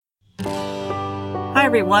Hi,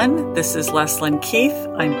 everyone. This is Leslyn Keith.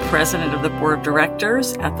 I'm president of the board of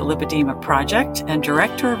directors at the Lipedema Project and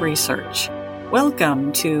director of research.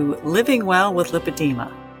 Welcome to Living Well with Lipedema.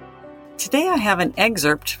 Today I have an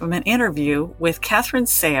excerpt from an interview with Catherine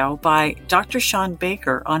Seo by Dr. Shawn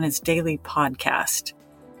Baker on his daily podcast.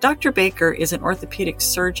 Dr. Baker is an orthopedic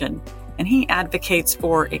surgeon, and he advocates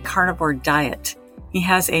for a carnivore diet. He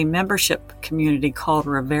has a membership community called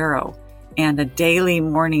Rivero and a daily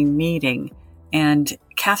morning meeting. And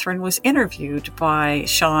Catherine was interviewed by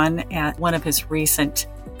Shawn at one of his recent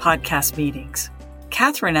podcast meetings.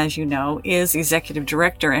 Catherine, as you know, is executive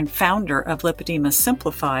director and founder of Lipedema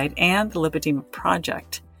Simplified and the Lipedema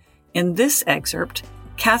Project. In this excerpt,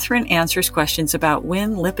 Catherine answers questions about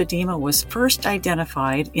when lipedema was first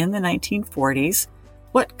identified in the 1940s,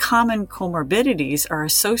 what common comorbidities are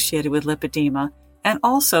associated with lipedema, and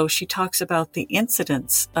also she talks about the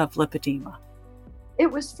incidence of lipedema.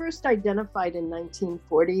 It was first identified in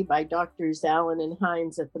 1940 by Drs. Allen and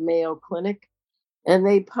Hines at the Mayo Clinic, and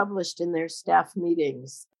they published in their staff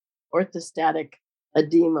meetings orthostatic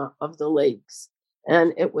edema of the legs.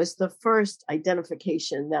 And it was the first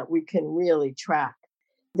identification that we can really track.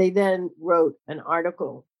 They then wrote an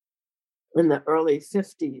article in the early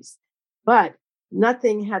 50s, but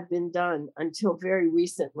nothing had been done until very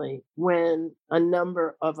recently when a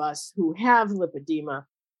number of us who have lipedema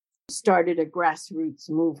started a grassroots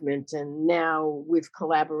movement, and now we've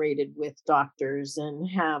collaborated with doctors and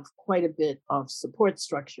have quite a bit of support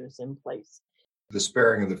structures in place. The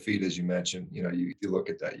sparing of the feet, as you mentioned, you look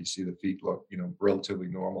at that, you see the feet look, relatively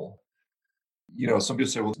normal. Some people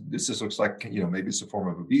say, well, this just looks like, maybe it's a form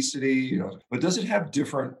of obesity, but does it have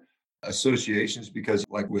different associations? Because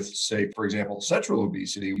like with, say, for example, central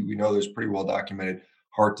obesity, we know there's pretty well documented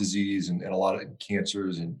heart disease and a lot of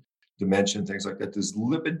cancers and dementia and things like that. Does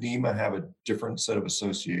lipedema have a different set of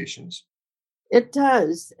associations? It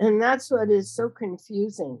does. And that's what is so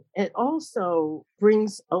confusing. It also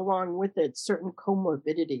brings along with it certain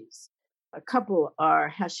comorbidities. A couple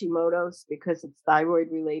are Hashimoto's because it's thyroid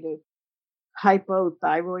related,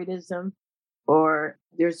 hypothyroidism, or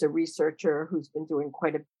there's a researcher who's been doing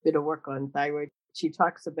quite a bit of work on thyroid. She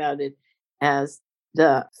talks about it as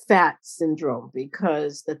the fat syndrome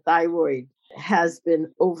because the thyroid has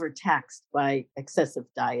been overtaxed by excessive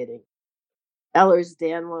dieting.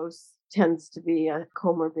 Ehlers-Danlos tends to be a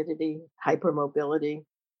comorbidity, hypermobility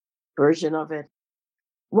version of it.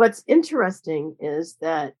 What's interesting is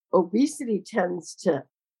that obesity tends to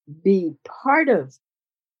be part of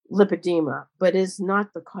lipedema, but is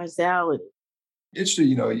not the causality. Interesting,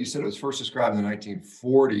 you said it was first described in the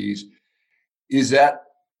 1940s. Is that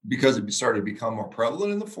because it started to become more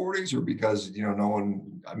prevalent in the 40s, or because,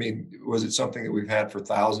 was it something that we've had for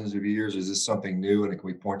thousands of years? Is this something new? And can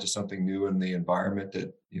we point to something new in the environment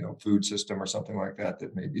that, food system or something like that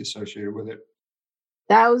may be associated with it?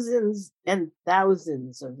 Thousands and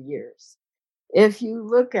thousands of years. If you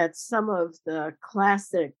look at some of the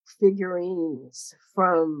classic figurines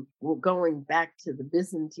from going back to the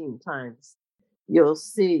Byzantine times, you'll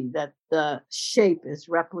see that the shape is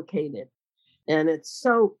replicated. And it's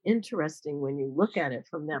so interesting when you look at it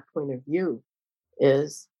from that point of view,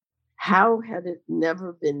 is how had it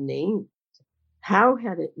never been named? How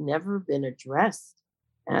had it never been addressed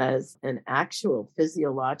as an actual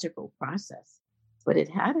physiological process? But it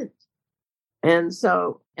hadn't. And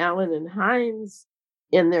so Allen and Hines,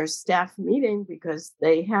 in their staff meeting, because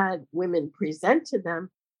they had women present to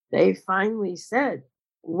them, they finally said,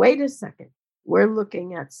 wait a second, we're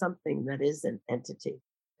looking at something that is an entity,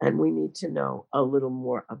 and we need to know a little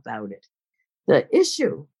more about it. The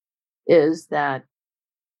issue is that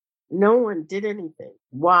no one did anything.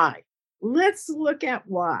 Why? Let's look at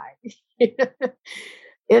why.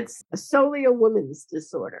 It's solely a woman's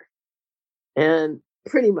disorder. And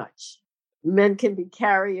pretty much men can be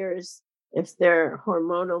carriers. If their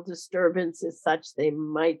hormonal disturbance is such, they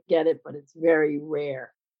might get it, but it's very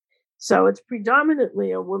rare. So it's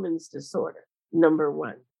predominantly a woman's disorder, number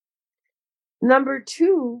one. Number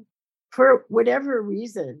two, for whatever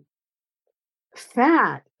reason,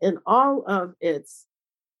 fat and all of its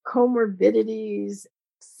comorbidities,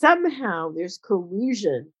 somehow there's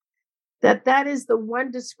collusion that is the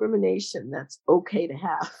one discrimination that's okay to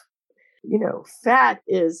have. Fat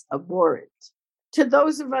is abhorrent to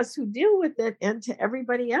those of us who deal with it and to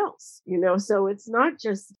everybody else, so it's not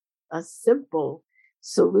just a simple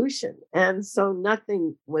solution. And so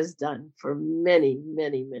nothing was done for many,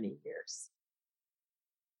 many, many years.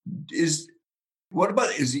 Is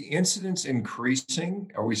the incidence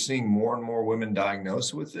increasing? Are we seeing more and more women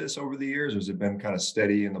diagnosed with this over the years? Or has it been kind of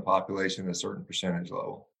steady in the population at a certain percentage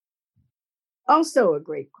level? Also a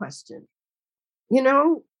great question. you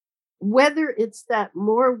know, whether it's that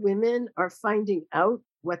more women are finding out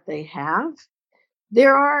what they have,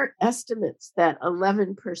 there are estimates that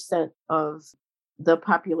 11% of the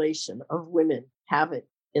population of women have it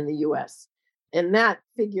in the US. And that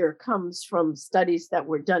figure comes from studies that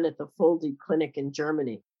were done at the Foldy Clinic in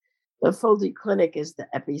Germany. The Foldy Clinic is the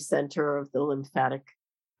epicenter of the lymphatic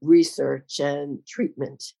research and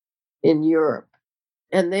treatment in Europe.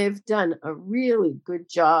 And they've done a really good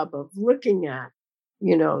job of looking at,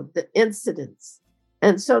 the incidence.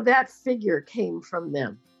 And so that figure came from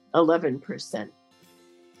them, 11%.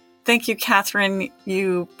 Thank you, Catherine.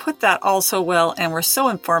 You put that all so well and were so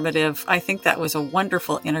informative. I think that was a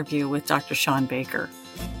wonderful interview with Dr. Shawn Baker.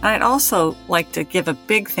 And I'd also like to give a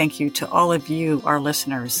big thank you to all of you, our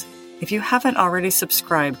listeners. If you haven't already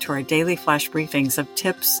subscribed to our daily flash briefings of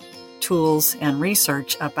tips, tools, and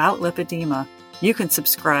research about lipedema, you can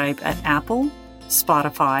subscribe at Apple,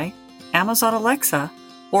 Spotify, Amazon Alexa,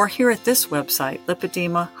 or here at this website,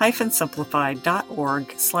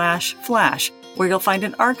 lipedema-simplified.org/flash, where you'll find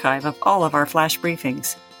an archive of all of our flash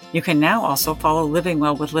briefings. You can now also follow Living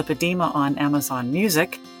Well with Lipedema on Amazon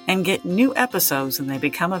Music and get new episodes when they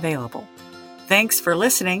become available. Thanks for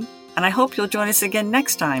listening, and I hope you'll join us again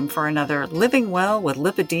next time for another Living Well with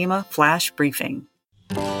Lipedema flash briefing.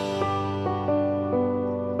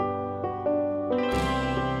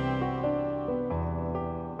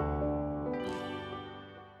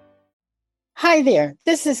 Hi there,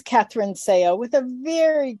 this is Catherine Sayo with a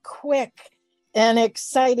very quick and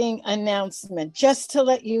exciting announcement. Just to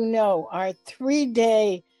let you know, our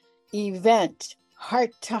 3-day event,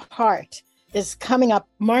 Heart to Heart, is coming up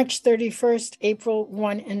March 31st, April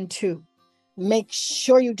 1 and 2. Make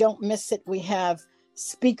sure you don't miss it. We have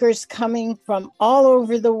speakers coming from all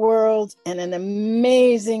over the world and an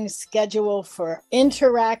amazing schedule for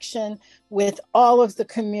interaction with all of the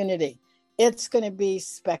community. It's going to be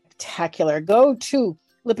spectacular. Go to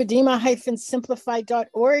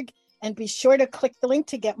lipedema-simplified.org and be sure to click the link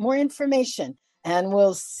to get more information. And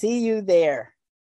we'll see you there.